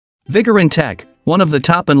Vigorun Tech, one of the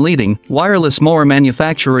top and leading wireless mower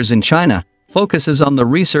manufacturers in China, focuses on the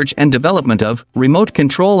research and development of remote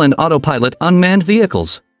control and autopilot unmanned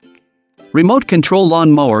vehicles. Remote control lawn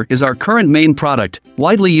mower is our current main product,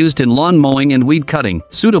 widely used in lawn mowing and weed cutting,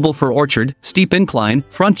 suitable for orchard, steep incline,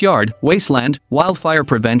 front yard, wasteland, wildfire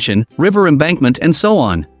prevention, river embankment and so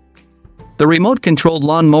on. The remote-controlled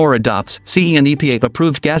lawn mower adopts CE and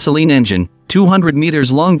EPA-approved gasoline engine, 200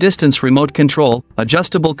 meters long-distance remote control,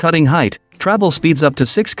 adjustable cutting height, travel speeds up to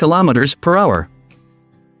 6 kilometers per hour.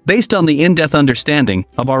 Based on the in-depth understanding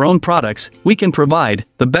of our own products, we can provide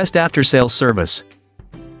the best after-sales service.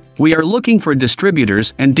 We are looking for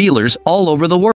distributors and dealers all over the world.